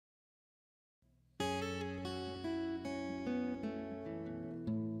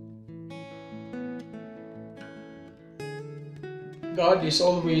God is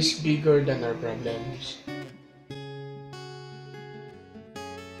always bigger than our problems.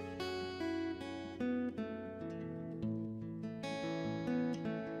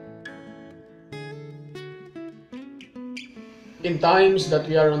 In times that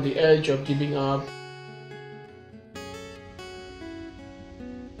we are on the edge of giving up,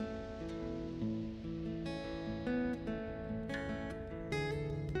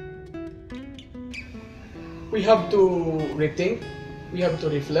 we have to rethink, we have to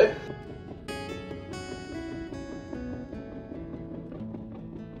reflect.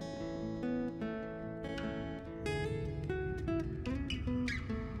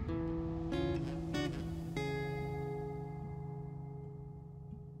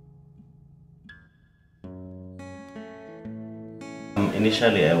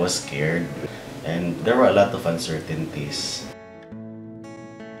 Initially, I was scared and there were a lot of uncertainties.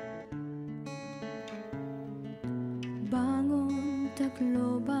 Bangon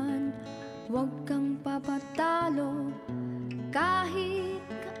Tacloban, huwag kang papatalo kahit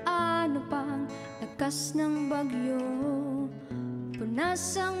kaano pang lakas ng bagyo.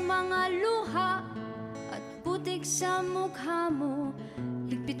 Punas ang mga luha at putik sa mukha mo,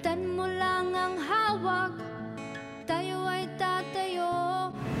 higpitan mo lang ang hawak, tayo ay tatayo.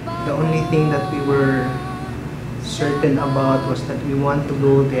 The only thing that we were certain about was that we want to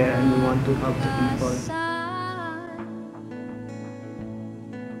go there and we want to help the people.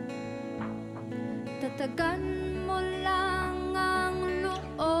 Tatagan mo lang ang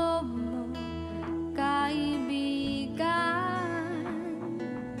loob mo, kaibigan.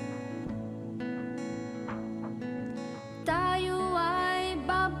 Tayo ay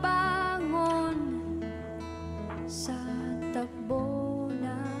babangon sa takbo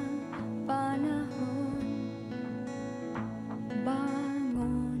ng panahon.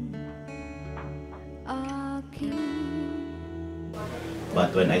 Bangon, aking.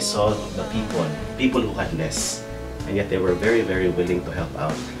 But when I saw the people who had less, and yet they were very, very willing to help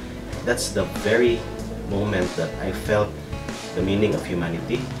out, that's the very moment that I felt the meaning of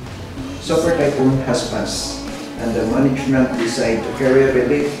humanity. Super Typhoon has passed, and the management decided to carry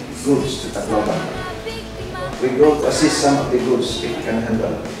relief goods to Tacloban. We go to assist some of the goods it can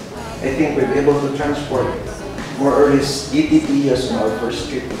handle. I think we'll be able to transport more or less 80 TEUs on our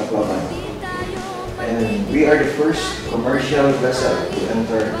first trip to Tacloban. And we are the first commercial vessel to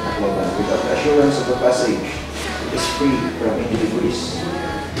enter Tacloban without the assurance of the passage. It is free from any debris.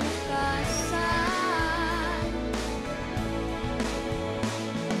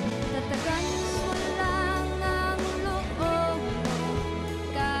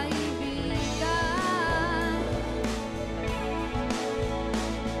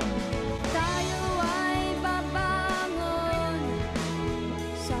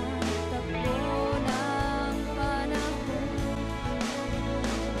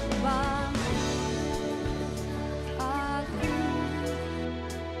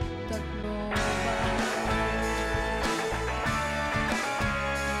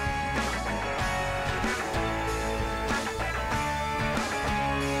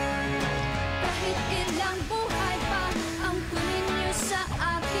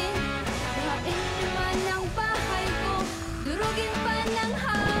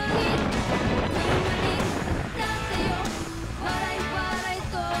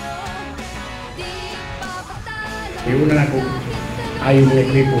 Yung una na ko ayaw mga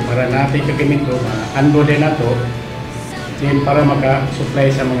gripo para natin kagamit ko ando din na to para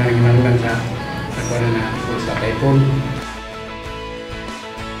maka-supply sa mga nanginanglan sa kuwan na sa typhoon.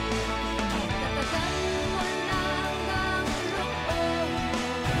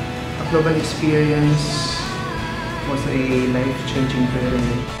 Tacloban experience was a life-changing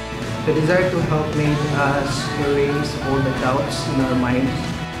journey. The desire to help made us erase all the doubts in our minds.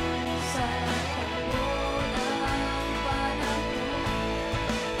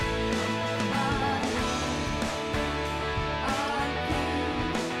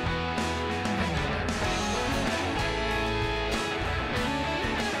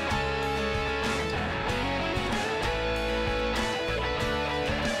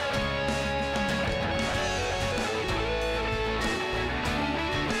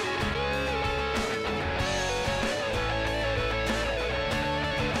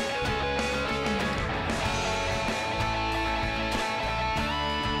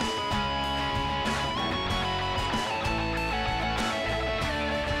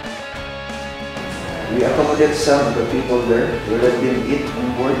 We accommodate some of the people there. We let them eat and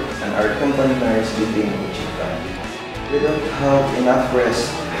work, and our company nurse give them a cheap time. We don't have enough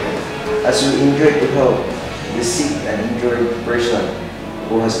rest as we enjoy to help the sick and injured person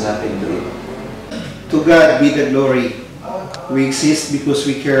who has nothing to eat. To God be the glory. We exist because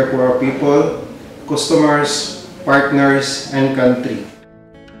we care for our people, customers, partners, and country.